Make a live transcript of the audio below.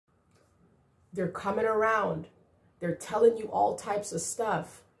They're coming around. They're telling you all types of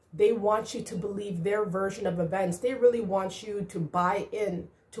stuff. They want you to believe their version of events. They really want you to buy in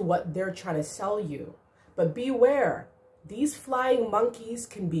to what they're trying to sell you. But beware, these flying monkeys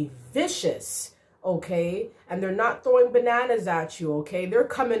can be vicious, okay? And they're not throwing bananas at you, okay? They're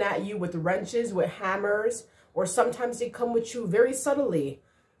coming at you with wrenches, with hammers, or sometimes they come with you very subtly,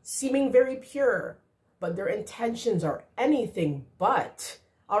 seeming very pure, but their intentions are anything but.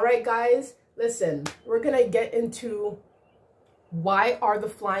 All right, guys, listen, we're gonna get into why are the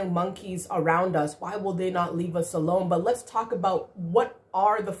flying monkeys around us? Why will they not leave us alone? But let's talk about what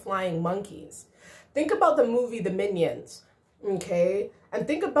are the flying monkeys. Think about the movie The Minions, okay? And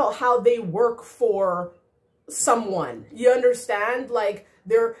think about how they work for someone. You understand? Like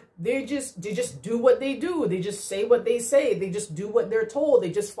they just do what they do. They just say what they say. They just do what they're told.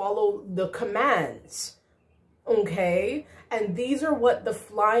 They just follow the commands. Okay? And these are what the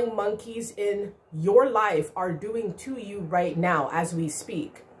flying monkeys in your life are doing to you right now as we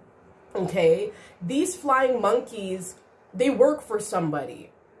speak. Okay? These flying monkeys, they work for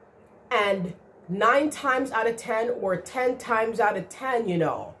somebody. And 9 times out of 10 or 10 times out of 10, you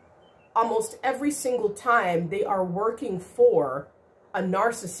know, almost every single time they are working for a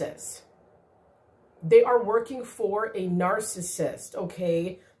narcissist. They are working for a narcissist,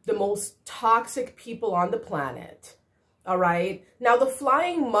 okay? The most toxic people on the planet. All right. Now, the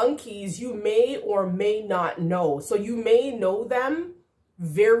flying monkeys, you may or may not know. So you may know them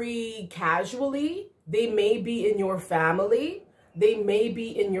very casually. They may be in your family. They may be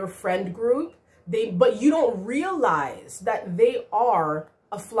in your friend group. But you don't realize that they are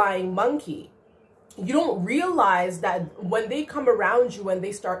a flying monkey. You don't realize that when they come around you and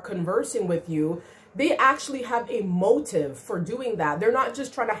they start conversing with you, they actually have a motive for doing that. They're not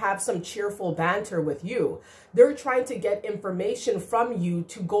just trying to have some cheerful banter with you. They're trying to get information from you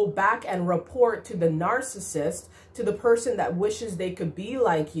to go back and report to the narcissist, to the person that wishes they could be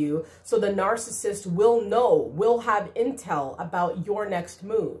like you. So the narcissist will know, will have intel about your next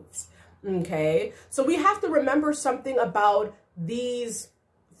moves. Okay? So we have to remember something about these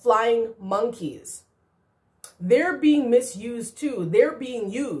flying monkeys. They're being misused too. They're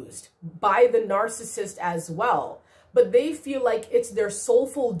being used by the narcissist as well. But they feel like it's their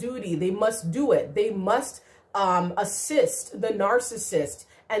soulful duty. They must do it. They must assist the narcissist.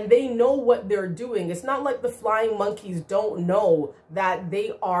 And they know what they're doing. It's not like the flying monkeys don't know that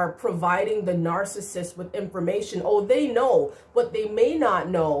they are providing the narcissist with information. Oh, they know. What they may not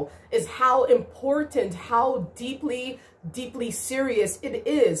know is how important, how deeply serious it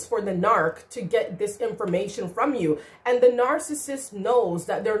is for the narc to get this information from you. And the narcissist knows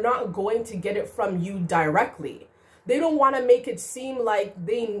that they're not going to get it from you directly. They don't want to make it seem like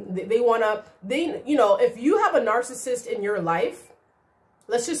they you know, if you have a narcissist in your life,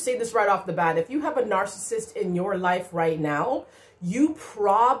 let's just say this right off the bat. If you have a narcissist in your life right now, you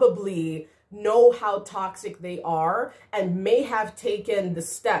probably know how toxic they are and may have taken the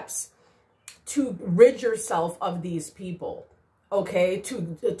steps to rid yourself of these people, okay?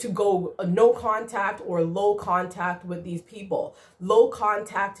 To go no contact or low contact with these people. Low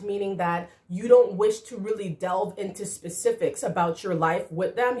contact meaning that you don't wish to really delve into specifics about your life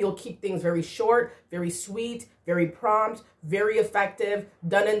with them. You'll keep things very short, very sweet, very prompt, very effective,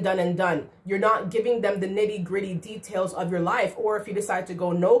 done and done and done. You're not giving them the nitty-gritty details of your life. Or if you decide to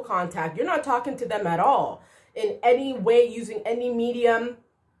go no contact, you're not talking to them at all. In any way, using any medium,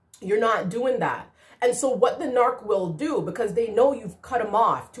 you're not doing that. And so what the narc will do, because they know you've cut them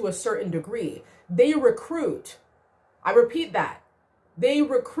off to a certain degree, they recruit. I repeat that. They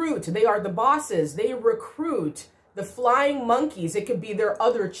recruit. They are the bosses. They recruit the flying monkeys. It could be their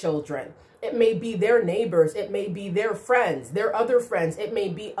other children. It may be their neighbors. It may be their friends, their other friends. It may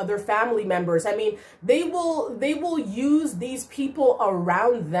be other family members. I mean, they will use these people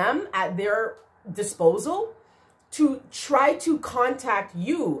around them at their disposal to try to contact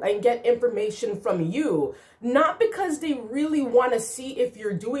you and get information from you, not because they really want to see if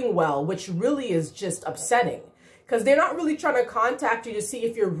you're doing well, which really is just upsetting, because they're not really trying to contact you to see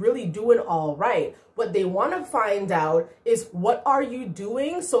if you're really doing all right. What they want to find out is what are you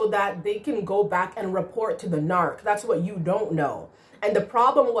doing so that they can go back and report to the narc. That's what you don't know. And the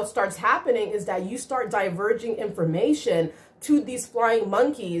problem, what starts happening is that you start diverging information to these flying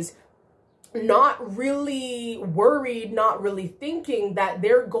monkeys, not really worried, not really thinking that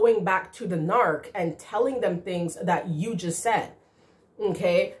they're going back to the narc and telling them things that you just said.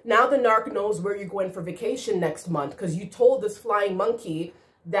 Okay, now the narc knows where you're going for vacation next month because you told this flying monkey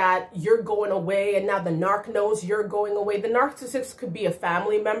that you're going away, and now the narc knows you're going away. The narcissist could be a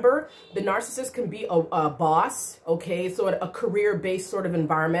family member. The narcissist can be a boss, okay, so a career-based sort of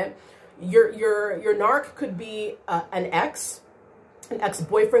environment. Your narc could be an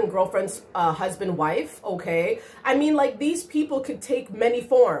ex-boyfriend, girlfriend's husband, wife, okay? I mean, like, these people could take many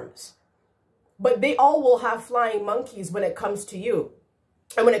forms, but they all will have flying monkeys when it comes to you.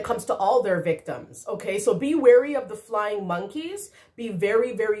 And when it comes to all their victims, okay? So be wary of the flying monkeys. Be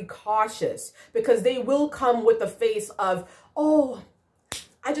very, very cautious, because they will come with the face of, oh,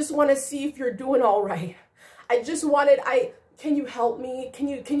 I just want to see if you're doing all right. Can you help me? Can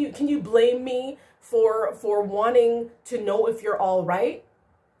you blame me for wanting to know if you're all right?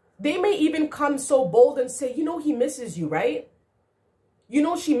 They may even come so bold and say, you know, he misses you, right? You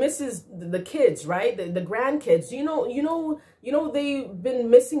know, she misses the kids, right? The grandkids. You know, they've been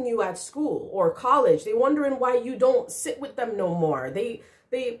missing you at school or college. They're wondering why you don't sit with them no more. They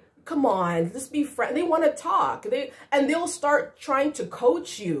come on, let's be friends. They want to talk. They'll start trying to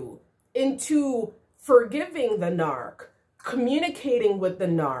coach you into forgiving the narc, communicating with the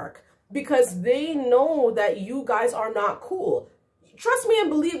narc, because they know that you guys are not cool. Trust me and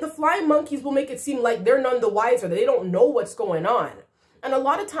believe, the flying monkeys will make it seem like they're none the wiser. They don't know what's going on. And a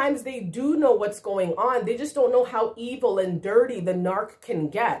lot of times they do know what's going on. They just don't know how evil and dirty the narc can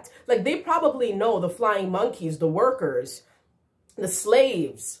get. Like, they probably know, the flying monkeys, the workers, the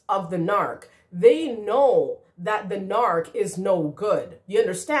slaves of the narc, they know that the narc is no good. You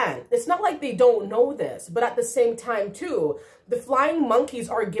understand? It's not like they don't know this, but at the same time too, the flying monkeys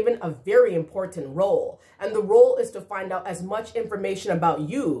are given a very important role. And the role is to find out as much information about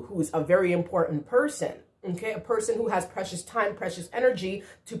you, who's a very important person. Okay, a person who has precious time, precious energy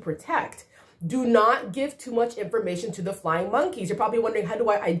to protect. Do not give too much information to the flying monkeys. You're probably wondering, how do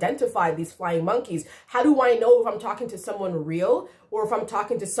I identify these flying monkeys? How do I know if I'm talking to someone real or if I'm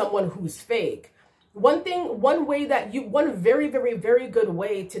talking to someone who's fake? One very, very, very good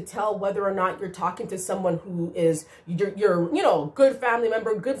way to tell whether or not you're talking to someone who is your good family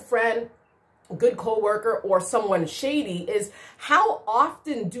member, good friend, good coworker, or someone shady is how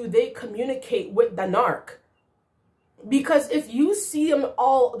often do they communicate with the narc? Because if you see them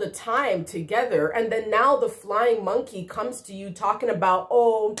all the time together, and then now the flying monkey comes to you talking about,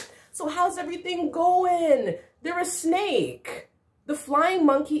 oh, so how's everything going? They're a snake. The flying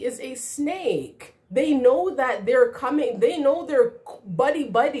monkey is a snake. They know that they're coming. They know they're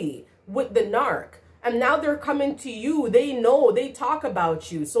buddy with the narc. And now they're coming to you. They know, they talk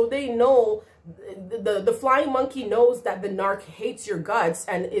about you. So they know, the flying monkey knows that the narc hates your guts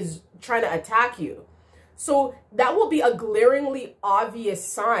and is trying to attack you. So that will be a glaringly obvious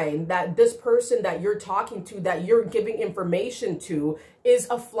sign that this person that you're talking to, that you're giving information to, is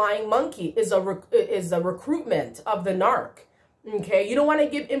a flying monkey, is a recruitment of the narc. Okay, you don't want to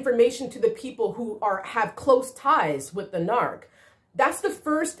give information to the people who have close ties with the narc. That's the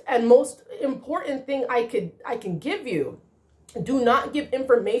first and most important thing I can give you. Do not give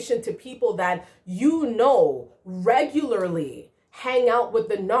information to people that you know regularly hang out with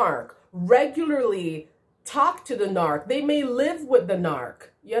the narc, regularly talk to the narc. They may live with the narc.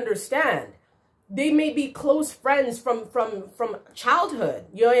 You understand? They may be close friends from childhood.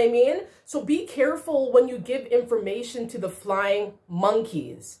 You know what I mean? So be careful when you give information to the flying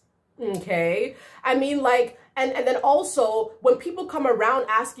monkeys. Okay? I mean, like, and then also when people come around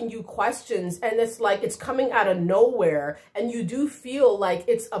asking you questions and it's like it's coming out of nowhere and you do feel like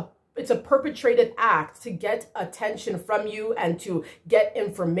it's a perpetrated act to get attention from you and to get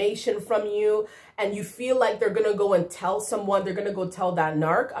information from you, and you feel like they're going to go and tell someone, they're going to go tell that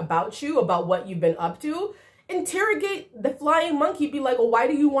narc about you, about what you've been up to, interrogate the flying monkey. Be like, well, why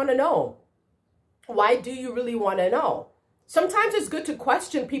do you want to know? Why do you really want to know? Sometimes it's good to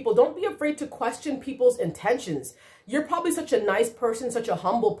question people. Don't be afraid to question people's intentions. You're probably such a nice person, such a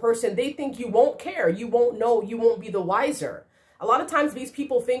humble person. They think you won't care. You won't know. You won't be the wiser. A lot of times these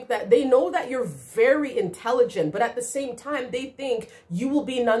people think that they know that you're very intelligent, but at the same time, they think you will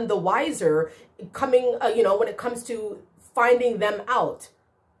be none the wiser coming, when it comes to finding them out.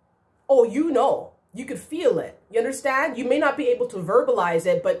 Oh, you could feel it. You understand? You may not be able to verbalize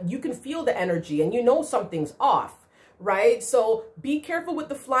it, but you can feel the energy and you know something's off. Right? So be careful with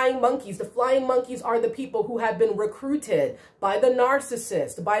the flying monkeys. The flying monkeys are the people who have been recruited by the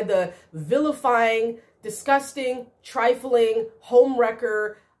narcissist, by the vilifying, disgusting, trifling,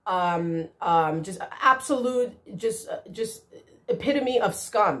 homewrecker, just absolute, just epitome of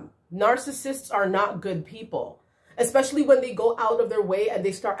scum. Narcissists are not good people, especially when they go out of their way and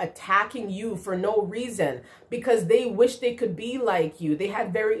they start attacking you for no reason because they wish they could be like you. They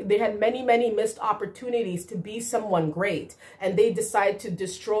had many, many missed opportunities to be someone great, and they decide to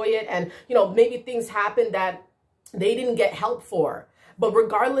destroy it. And, maybe things happen that they didn't get help for. But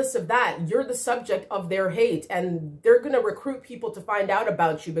regardless of that, you're the subject of their hate, and they're going to recruit people to find out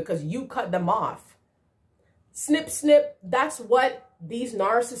about you because you cut them off. Snip, snip, that's what these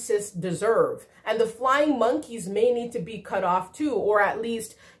narcissists deserve. And the flying monkeys may need to be cut off too, or at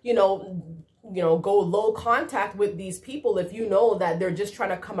least, go low contact with these people if you know that they're just trying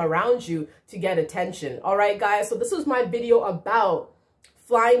to come around you to get attention. All right, guys, so this was my video about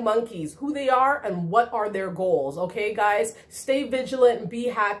flying monkeys, who they are and what are their goals. Okay, guys, stay vigilant and be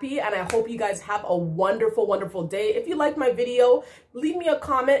happy. And I hope you guys have a wonderful, wonderful day. If you liked my video, leave me a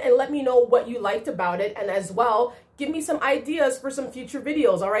comment and let me know what you liked about it. And as well, give me some ideas for some future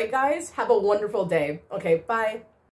videos. All right, guys, have a wonderful day. Okay, bye.